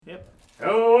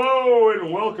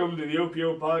Welcome to the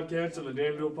OPO Podcast on the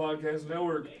Danville Podcast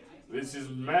Network. This is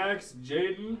Max,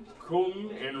 Jaden, Colton,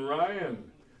 and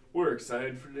Ryan. We're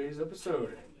excited for today's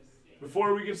episode.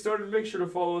 Before we get started, make sure to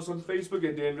follow us on Facebook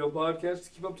at Danville Podcast to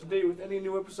keep up to date with any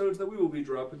new episodes that we will be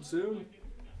dropping soon.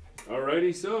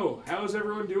 Alrighty, so how's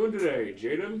everyone doing today?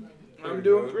 Jaden? I'm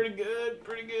doing pretty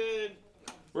good.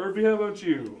 Murphy, how about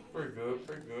you? Pretty good.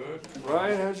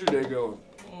 Ryan, how's your day going?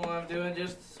 Oh, I'm doing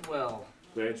just swell.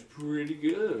 That's pretty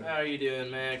good. How are you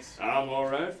doing, Max? I'm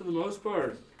alright for the most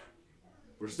part.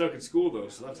 We're stuck at school though,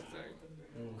 so that's a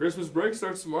thing. Christmas break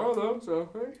starts tomorrow though, so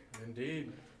hey.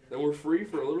 Indeed. Then we're free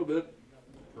for a little bit.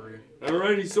 Free.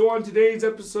 Alrighty, so on today's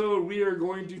episode, we are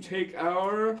going to take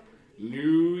our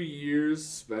New Year's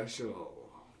special.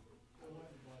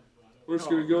 We're just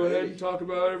going to go ahead and talk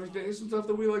about everything, some stuff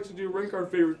that we like to do, rank our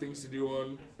favorite things to do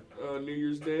on New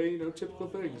Year's Day, typical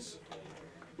things.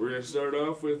 We're going to start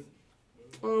off with,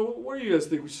 what do you guys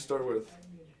think we should start with?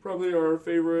 Probably our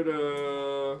favorite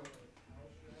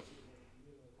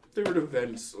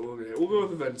events. Okay, we'll go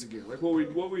with events again, like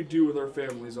what we do with our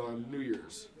families on New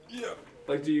Year's. Yeah.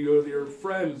 Like, do you go with your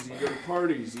friends? Do you go to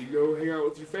parties? Do you go hang out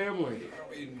with your family?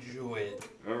 We enjoy it.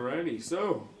 Alrighty,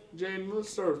 so Jane, let's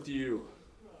start with you.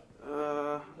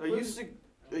 I used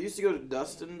to go to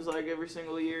Dustin's like every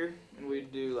single year, and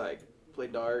we'd do like play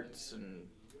darts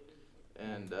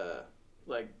and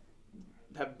like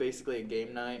have basically a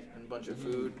game night and a bunch of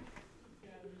food.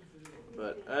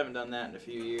 But I haven't done that in a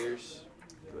few years.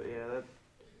 But yeah, that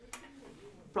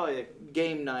probably a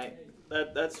game night.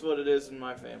 That's what it is in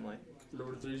my family.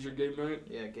 Number 3 is your game night?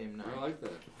 Yeah, game night. I like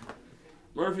that.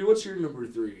 Murphy, what's your number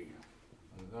 3?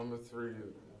 Number 3,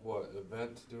 what?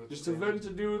 Event to do with Just family? event to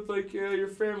do with like your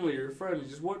family, your friends.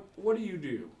 Just what do you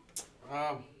do?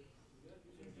 Well,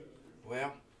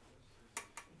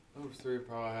 number 3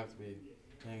 probably have to be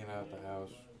hanging out at the house,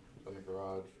 in the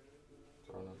garage,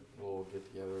 throwing a little get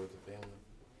together with the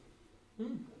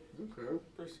family. Okay.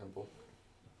 Pretty simple.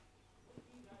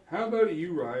 How about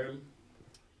you, Ryan?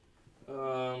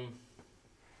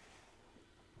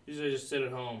 Usually just sit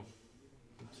at home.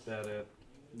 That's about it.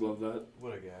 Love that.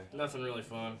 What a guy. Nothing really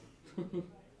fun.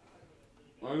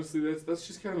 Honestly, that's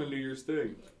just kind of a New Year's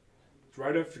thing. It's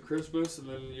right after Christmas, and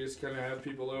then you just kind of have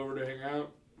people over to hang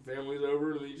out, families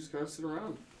over, and then you just kind of sit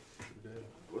around.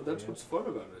 Well, that's what's fun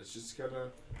about it. It's just kind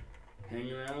of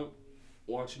hanging out,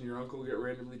 watching your uncle get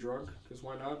randomly drunk, because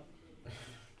why not?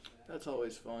 That's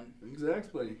always fun.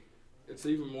 Exactly. It's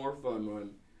even more fun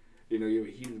when, you have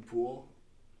a heated pool,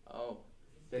 Oh.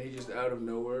 and he just out of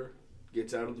nowhere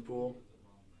gets out of the pool,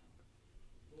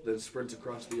 then sprints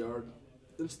across the yard,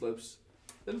 then slips,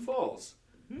 then falls,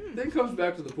 then comes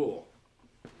back to the pool,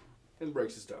 and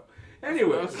breaks his toe.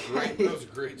 Anyway. That was a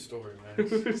great story,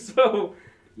 man. So,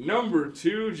 number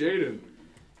 2, Jaden.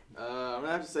 I'm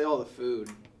gonna have to say all the food.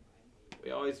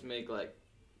 We always make like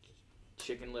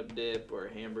chicken lip dip or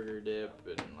hamburger dip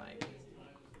and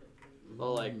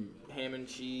like ham and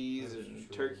cheese and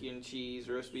turkey and cheese,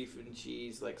 roast beef and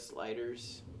cheese, like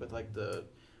sliders with like the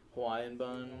Hawaiian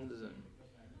buns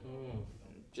and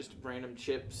just random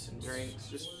chips and drinks.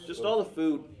 Just all the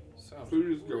food.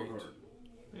 Food is go hard.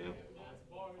 Yeah.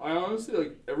 I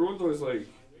honestly, everyone's always like,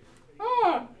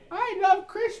 oh, I love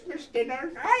Christmas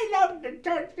dinner. I love the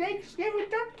Thanksgiving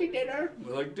turkey dinner.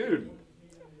 We're like, dude,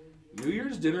 New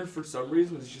Year's dinner for some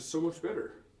reason is just so much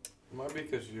better. It might be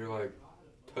because you're like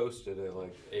toasted at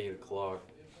like 8 o'clock,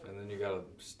 and then you gotta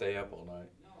stay up all night.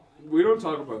 We don't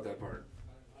talk about that part.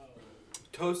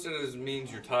 Toasted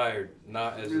means you're tired,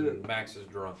 not as in Max is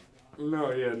drunk.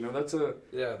 No, that's a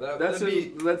that's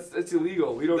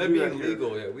illegal. We don't do that here.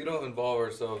 Illegal. Yeah, we don't involve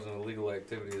ourselves in illegal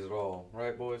activities at all,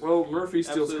 right, boys? Well, Murphy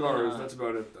steals Absolutely cars. not. That's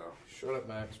about it, though. Shut up,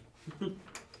 Max.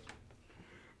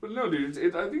 But no, dude.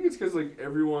 I think it's because like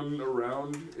everyone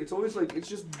around, it's always like it's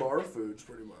just bar foods,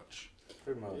 pretty much.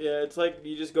 Pretty much. Yeah, it's like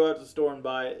you just go out to the store and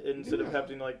buy it instead of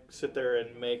having to like sit there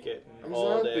and make it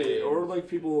all day. Or like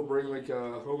people will bring like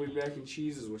homemade mac and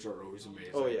cheeses, which are always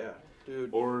amazing. Oh yeah, dude.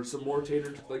 Or some more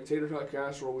tater tot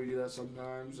casserole. We do that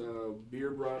sometimes. Beer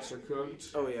brats are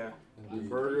cooked. Oh yeah. And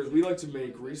burgers. We like to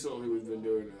make. Recently, we've been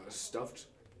doing stuffed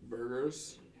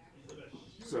burgers.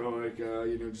 So like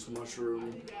just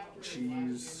mushroom,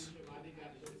 cheese,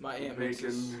 My aunt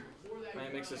bacon.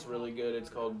 makes this really good. It's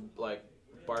called like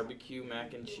barbecue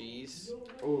mac and cheese.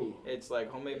 Oh. It's like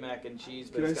homemade mac and cheese,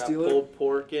 but Can it's I got steal it? pulled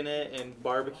pork in it and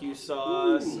barbecue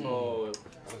sauce. Ooh. Oh,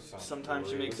 That sounds sometimes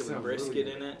she makes it with sounds brisket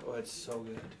really in it. Oh, it's so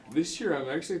good. This year, I'm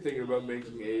actually thinking about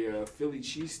making a Philly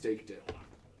cheesesteak dip.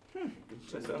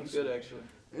 That sounds good, actually.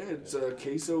 Yeah, it's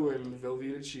queso and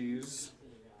Velveeta cheese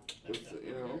with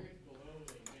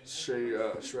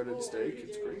shredded steak.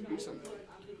 It's pretty decent.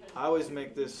 I always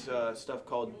make this stuff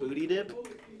called booty dip.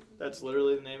 That's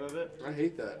literally the name of it. I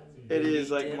hate that. It is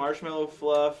Booty like dip? marshmallow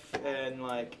fluff and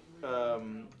like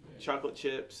chocolate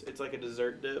chips. It's like a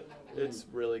dessert dip. It's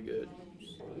really good.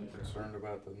 I'm concerned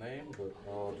about the name, but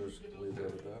I'll just leave that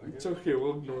at that, I It's guess. okay,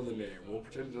 we'll ignore the name. We'll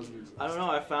pretend it doesn't exist. I don't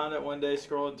know. I found it one day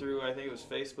scrolling through. I think it was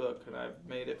Facebook, and I've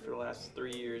made it for the last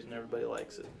 3 years, and everybody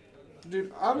likes it.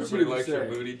 Dude, I'm just Everybody gonna likes say, your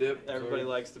booty dip. Everybody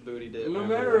likes the booty dip. no Everybody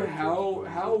matter likes how booty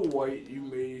how dip. white you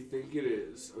may think it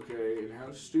is, okay, and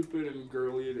how stupid and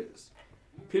girly it is,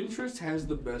 Pinterest has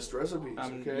the best recipes,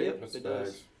 okay? Yep, That's it does.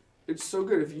 facts. It's so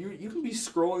good. If you can be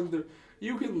scrolling through,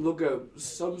 you can look up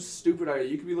some stupid idea.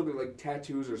 You can be looking at like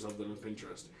tattoos or something on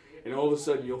Pinterest, and all of a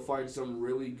sudden you'll find some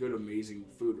really good, amazing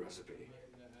food recipe.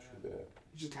 True that.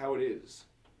 It's just how it is.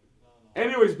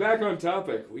 Anyways, back on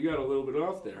topic. We got a little bit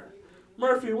off there.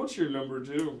 Murphy, what's your number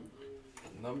 2?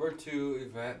 Number 2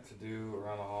 event to do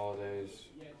around the holidays.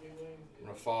 I'm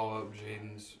gonna follow up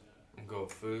Jaden's and go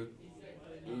with food.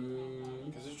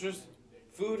 Because it's just,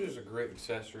 food is a great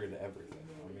accessory to everything.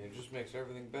 I mean, it just makes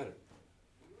everything better.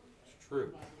 It's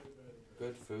true.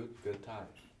 Good food, good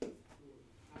times.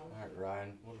 Alright,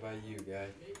 Ryan, what about you, guy?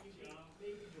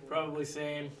 Probably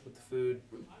same with the food.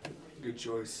 Good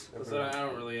choice. Plus, I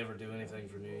don't really ever do anything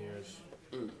for New Year's.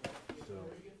 Mm. So,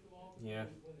 yeah.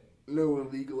 No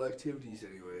illegal activities,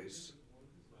 anyways.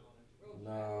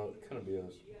 No, it couldn't be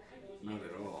us. Not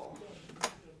at all.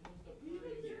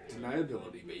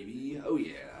 Deniability, baby. Oh,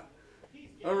 yeah.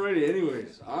 Alrighty,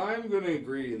 anyways. I'm going to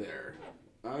agree there.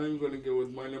 I'm going to go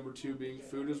with my number 2 being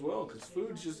food as well, because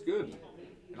food's just good.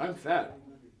 And I'm fat.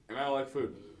 And I like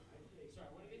food.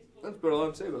 That's about all I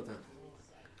have to say about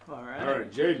that. All right.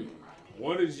 Alright, Jaden.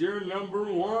 What is your number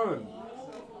 1?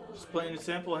 Just plain and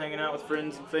simple, hanging out with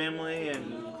friends and family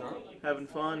and having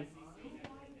fun.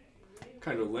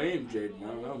 Kind of lame, Jaden. I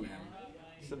don't know, man.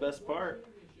 It's the best part.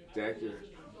 It's accurate.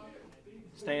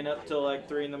 Staying up till like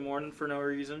 3 in the morning for no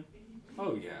reason.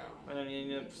 Oh, yeah. And then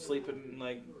you end up sleeping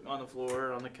like on the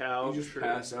floor, on the couch, You just or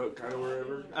pass out kind of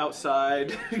wherever.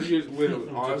 outside. You just,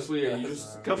 honestly, yeah, you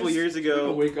just... A couple you just years gotta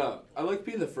ago, wake up. I like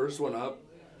being the first one up,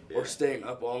 or staying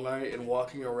up all night and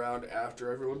walking around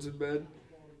after everyone's in bed,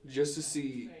 just to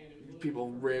see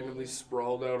people randomly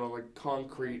sprawled out on like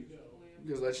concrete,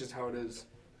 because that's just how it is.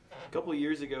 a couple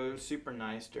years ago, it was super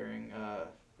nice during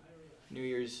New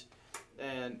Year's,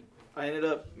 and I ended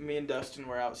up, me and Dustin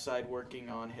were outside working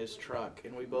on his truck,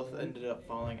 and we both ended up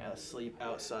falling asleep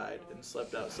outside and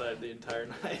slept outside the entire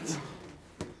night.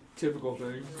 Typical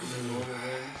things. Normal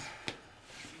things.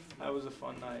 That was a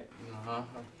fun night. Uh-huh.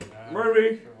 Yeah, Murphy,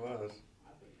 it was.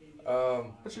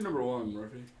 what's your number 1,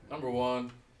 Murphy? Number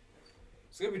 1.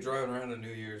 It's gonna be driving around on New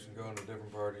Year's and going to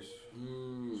different parties.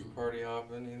 Some party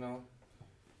hopping, you know.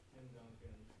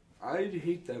 I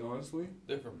hate that, honestly.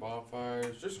 Different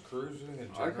bonfires, just cruising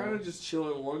in general. I kind of just chill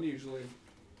at one usually.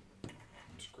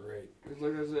 It's great. 'Cause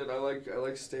like I said, I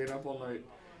like staying up all night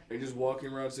and just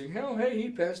walking around saying, "Oh, hey, he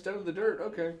passed out in the dirt.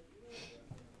 Okay.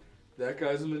 That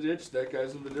guy's in the ditch. That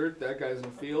guy's in the dirt. That guy's in the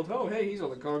field. Oh, hey, he's on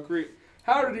the concrete.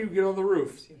 How did he get on the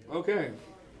roof? Okay.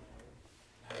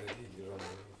 How did he get on the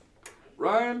roof?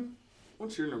 Ryan,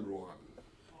 what's your number 1?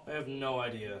 I have no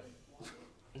idea.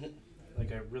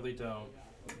 Like, I really don't.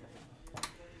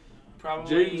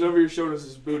 Probably. Jaden's over here showing us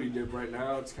his booty dip right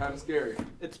now. It's kind of scary.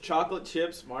 It's chocolate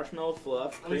chips, marshmallow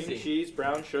fluff, Let me cream see. cheese,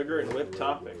 brown sugar, and whipped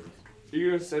topping. Are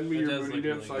you gonna send me It your does booty look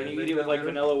dip really so I good. can You make can eat it with that like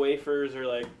later? vanilla wafers or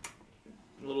like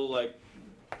little like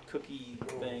cookie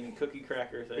thing, cookie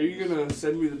cracker thing. Are you gonna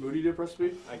send me the booty dip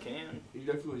recipe? I can. You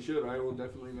definitely should. I will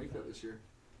definitely make that this year.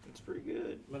 It's pretty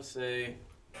good. I'm gonna say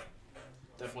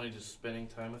definitely just spending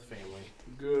time with family.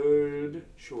 Good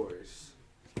choice.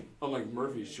 Unlike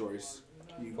Murphy's choice.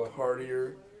 You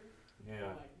partier.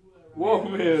 Yeah. Whoa,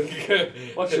 man.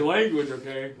 Watch your language,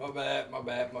 okay? My bad.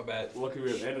 Lucky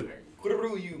we have editing.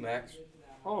 Screw you, Max.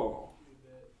 Oh.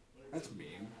 That's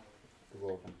mean. You're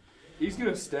welcome. He's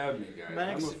gonna stab me, guys.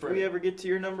 Max, I'm if afraid. we ever get to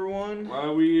your number 1,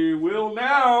 Well, we will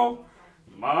now.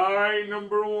 My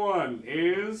number 1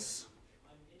 is...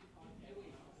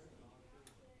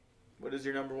 what is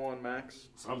your number 1, Max?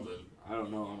 something. I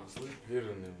don't know, honestly. You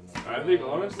didn't even know. I think,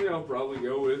 honestly, I'll probably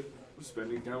go with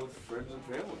spending time with friends and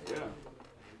family, yeah.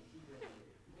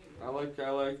 I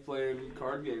like playing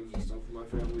card games and stuff with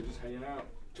my family, just hanging out.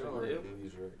 I like Yep.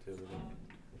 leisure activity.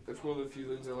 That's one of the few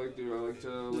things I like to do. I like to...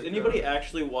 Does like, anybody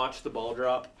actually watch the ball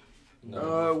drop?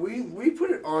 We put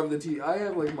it on the TV. I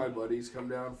have like my buddies come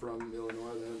down from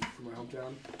Illinois, from my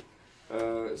hometown,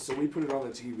 So we put it on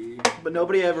the TV. But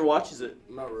nobody ever watches it.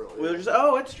 Not really. We're just,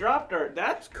 oh, it's dropped art.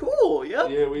 That's cool. Yep.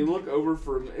 Yeah, we look over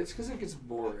for. It's because it gets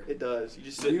boring. It does. You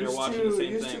just sit there watching the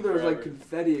same thing there's forever. like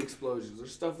confetti explosions.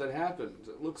 There's stuff that happens.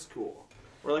 It looks cool.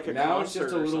 Or like a now it's concert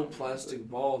just a or little something. plastic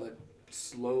ball that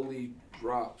slowly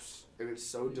drops, and it's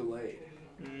so delayed.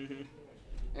 Mm-hmm.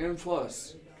 And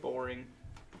plus, Boring.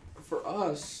 for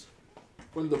us,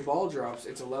 when the ball drops,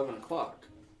 it's 11 o'clock.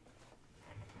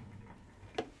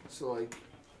 So like,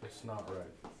 It's not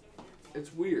right.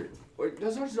 it's weird. Wait,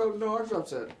 does ours drop? No, ours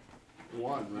drops at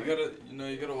 1, right?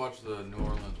 You gotta watch the New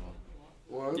Orleans one.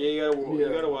 What? Yeah, you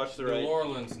gotta watch the right. New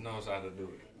Orleans knows how to do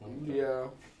it. Yeah.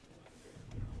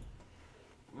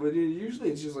 But usually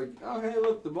it's just like, oh, hey,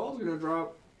 look, the ball's gonna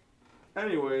drop.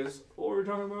 Anyways, what were we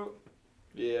talking about?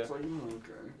 Yeah. It's like, oh,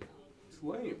 okay. It's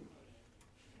lame.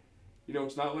 You know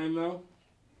what's not lame, though?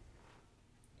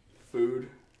 Food.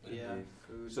 Yeah.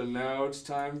 Food. So now it's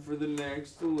time for the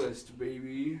next list,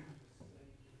 baby.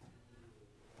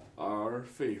 Our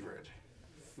favorite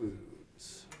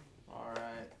foods. All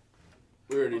right.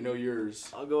 We already know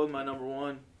yours. I'll go with my number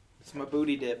one. It's my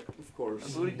booty dip. Of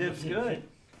course. My booty dip's good.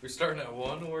 We're starting at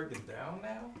 1 and working down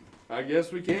now? I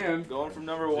guess we can. Going from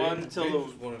number one Jaden until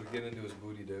just wanted to get into his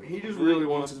booty dip. He just really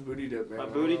wants his booty dip, man. my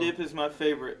booty dip is my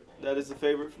favorite. That is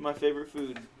my favorite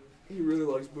food. He really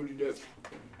likes booty dip.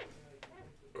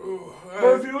 Ooh,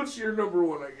 Murphy, what's your number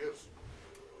one, I guess?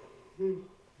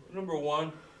 Number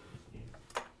 1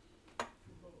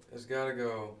 has got to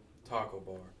go Taco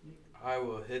Bar. I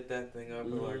will hit that thing up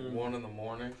at like 1 in the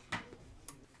morning.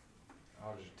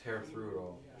 I'll just tear through it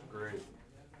all. It's great.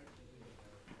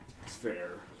 It's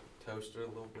fair. Toast it a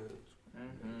little bit.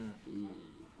 Mm-hmm.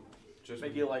 Just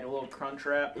Make you like a little crunch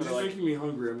wrap. It's Put just like making me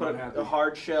hungry. I'm put not happy. a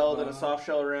hard shell, then a soft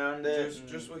shell around it.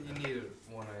 just what you need at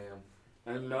 1 a.m.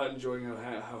 I'm not enjoying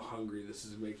how hungry this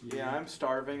is making me. Yeah, I'm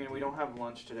starving and we don't have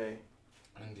lunch today.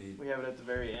 Indeed. We have it at the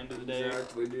very end of the day.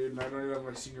 Exactly, dude. And I don't even have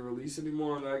my senior release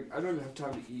anymore, and I don't even have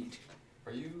time to eat.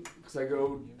 Are you? Because I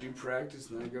go do practice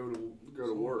and then I go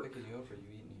to work. Picking you up, or are you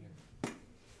eating here?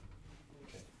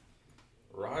 Okay.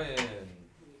 Ryan.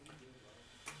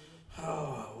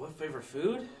 Oh, what favorite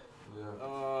food?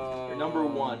 Yeah. You're number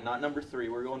one, not number three.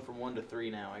 We're going from 1 to 3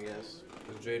 now, I guess.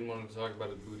 Because Jaden wanted to talk about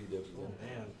his booty dip Oh again.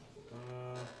 man.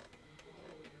 I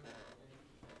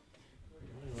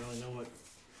don't really know what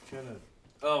kind of.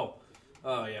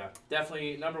 Oh yeah,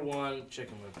 definitely number 1,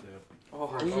 chicken lip dip. Oh,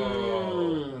 I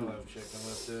love chicken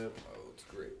lip dip. Oh, it's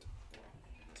great.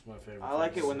 It's my favorite. I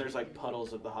like thing. it when there's like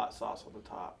puddles of the hot sauce on the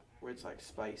top, where it's like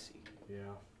spicy.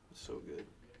 Yeah. It's so good.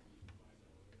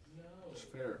 It's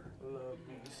fair. I love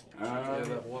me. Yeah,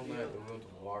 that one night we went to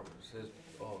Walker's.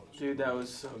 Dude, that was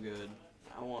so good.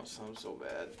 I want some so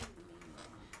bad.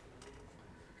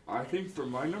 I think for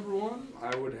my number 1,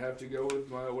 I would have to go with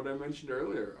what I mentioned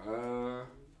earlier.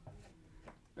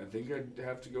 I think I'd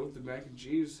have to go with the mac and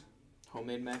cheese.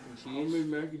 Homemade mac and cheese. Homemade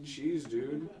mac and cheese,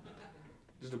 dude.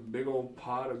 Just a big old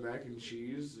pot of mac and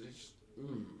cheese.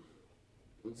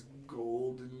 It's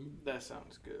golden. That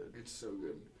sounds good. It's so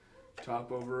good.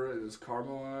 Top over it is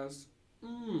caramelized.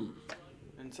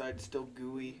 Inside still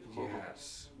gooey.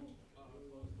 Yes.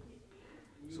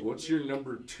 So what's your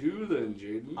number 2 then,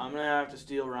 Jaden? I'm gonna have to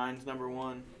steal Ryan's number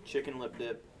 1, chicken lip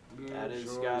dip. That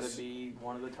has got to be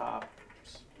one of the top.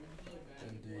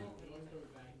 Indeed.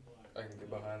 I can get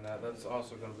behind that. That's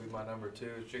also going to be my number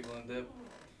 2, chicken and dip.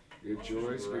 Good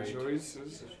choice, good Great.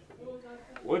 choices.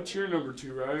 What's your number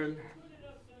 2, Ryan?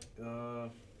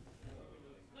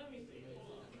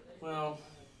 Well,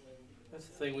 that's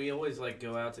the thing. We always like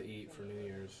go out to eat for New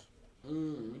Year's.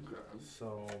 Okay.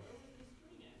 So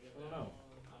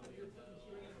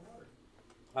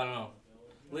I don't know.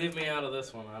 Leave me out of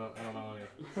this one. I don't know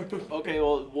any. Okay,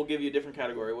 well, we'll give you a different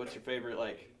category. What's your favorite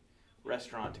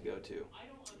restaurant to go to?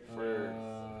 For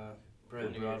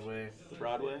Probably Broadway.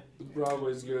 Broadway?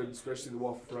 Broadway's good, especially the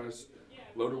waffle fries.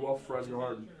 Loaded waffle fries go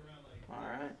hard. All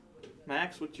right.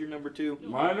 Max, what's your number 2?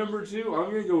 My number 2,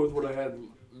 I'm going to go with what I had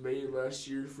made last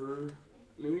year for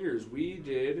New Year's. We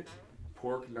did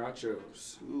pork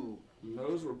nachos. Ooh. And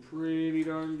those were pretty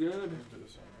darn good.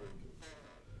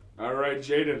 All right,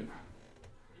 Jaden.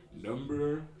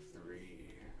 Number 3.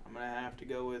 I'm going to have to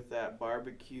go with that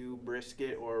barbecue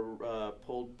brisket or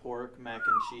pulled pork mac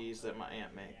and cheese that my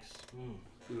aunt makes.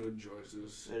 Good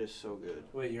choices. It is so good.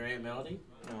 Wait, your Aunt Melody?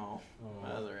 No, my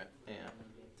other aunt.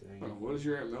 Oh, what does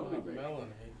your Aunt Melody make? Melon.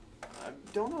 I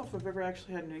don't know if I've ever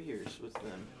actually had New Year's with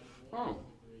them. Oh,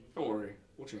 don't worry.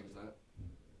 We'll change that.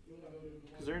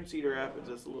 Because they're in Cedar Rapids,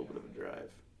 that's a little bit of a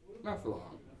drive. Not for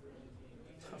long.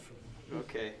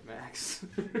 Okay, Max.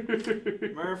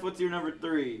 Murph, what's your number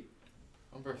 3?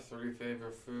 Number 3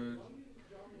 favorite food.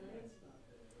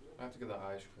 I have to get the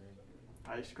ice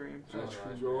cream. Ice cream? Ice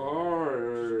creams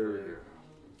are.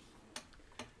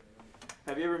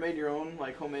 Have you ever made your own,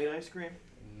 like, homemade ice cream?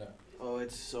 No. Oh,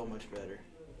 it's so much better.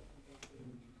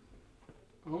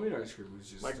 Homemade ice cream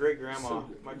is just. My great-grandma, so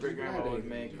good. my great-grandma would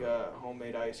make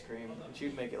homemade ice cream. And she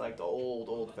would make it, like, the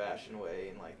old-fashioned way.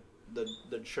 And, like, the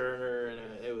churner. And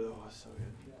it was so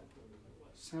good.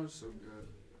 Sounds so good.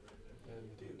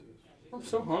 Indeed. I'm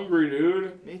so hungry,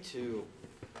 dude. Me too.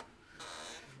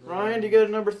 Ryan, do you got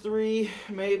a number 3,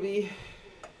 maybe?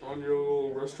 On your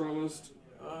little restaurant list?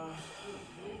 I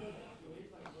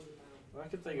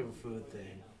could think of a food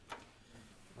thing.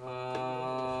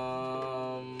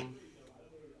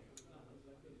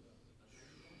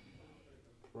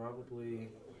 Probably.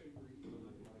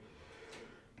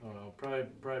 I don't know.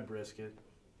 Probably brisket.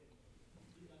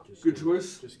 Good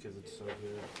choice. Just because it's so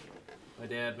good. My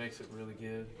dad makes it really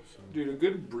good. So. Dude, a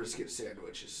good brisket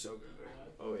sandwich is so good.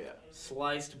 Oh, yeah.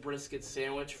 Sliced brisket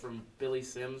sandwich from Billy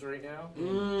Sims right now.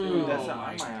 Dude, that's Oh not, I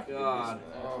my might have to God. do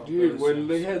this. Oh, Dude, Billy when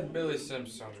they Sims. had Billy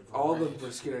Sims sounds great. all the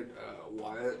brisket at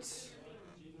Wyatt's.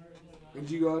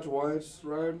 Did you go out to Wyatt's,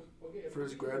 Ryan, for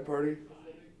his grad party?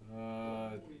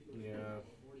 Yeah,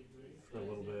 for a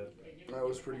little bit. That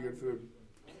was pretty good food.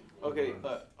 Okay,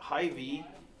 Hy-Vee,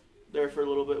 there for a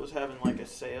little bit, was having, like, a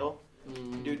sale.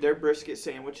 Mm. Dude, their brisket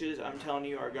sandwiches, I'm telling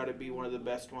you, are got to be one of the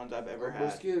best ones I've ever had.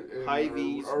 Brisket and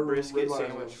Hy-Vee's our brisket ribeyes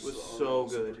sandwich was are so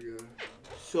also good. pretty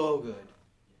So good.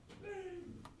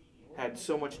 Had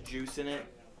so much juice in it.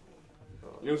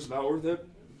 You know what's not worth it?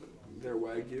 Their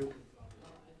Wagyu.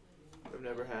 I've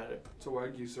never had it. It's a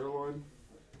Wagyu sirloin.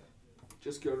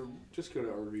 Just go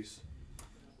to Arby's.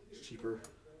 It's cheaper.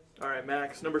 All right,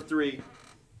 Max, number 3.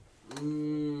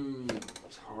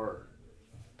 It's hard.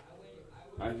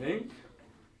 I think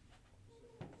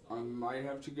I might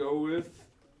have to go with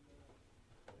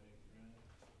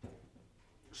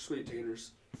sweet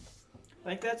taters. I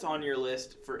think that's on your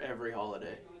list for every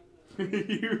holiday.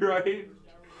 You right?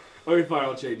 Okay, fine.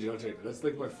 I'll change it. That's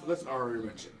like that's an honorary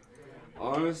mention.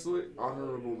 Honestly,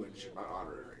 honorable mention, not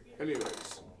honorary.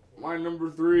 Anyways, my number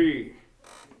 3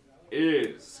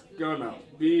 is gonna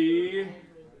be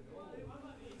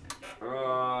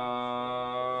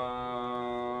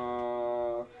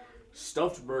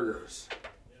stuffed burgers.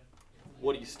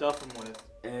 What do you stuff them with?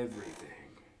 Everything.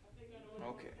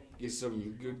 Okay. Get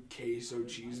some good queso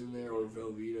cheese in there or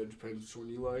Velveeta, depends which one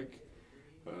you like.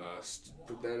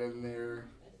 Put that in there.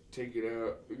 Take it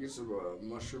out. Get some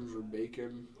mushrooms or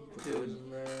bacon. Put those in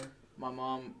there. My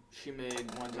mom, she made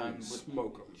one time.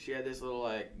 Smoke them. She had this little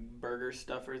like burger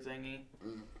stuffer thingy,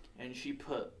 and she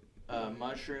put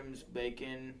mushrooms,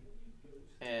 bacon,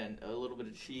 and a little bit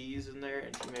of cheese in there,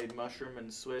 and she made mushroom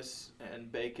and Swiss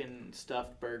and bacon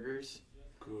stuffed burgers.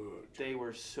 Good. They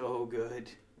were so good.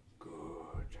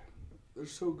 Good. They're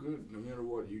so good no matter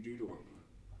what you do to them.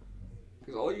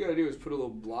 Because all you gotta do is put a little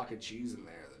block of cheese in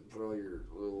there, then put all your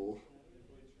little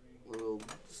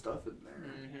stuff in there,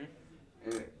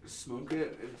 and smoke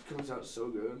it. It comes out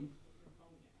so good.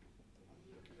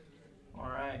 All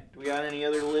right. Do we got any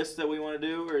other lists that we want to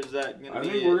do, or is that gonna I be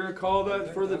think it? we're gonna call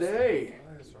that for the day.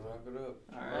 Alright, so wrap it up.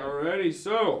 All right. Alrighty,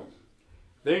 so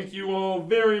thank you all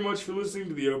very much for listening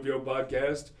to the OPO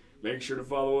Podcast. Make sure to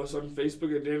follow us on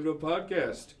Facebook at Danville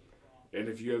Podcast. And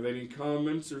if you have any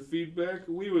comments or feedback,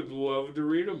 we would love to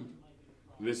read them.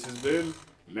 This has been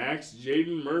Max,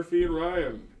 Jaden, Murphy, and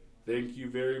Ryan. Thank you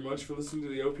very much for listening to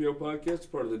the OPO Podcast,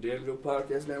 part of the Danville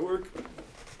Podcast Network.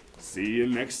 See you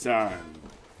next time.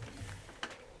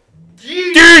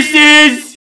 Deuces!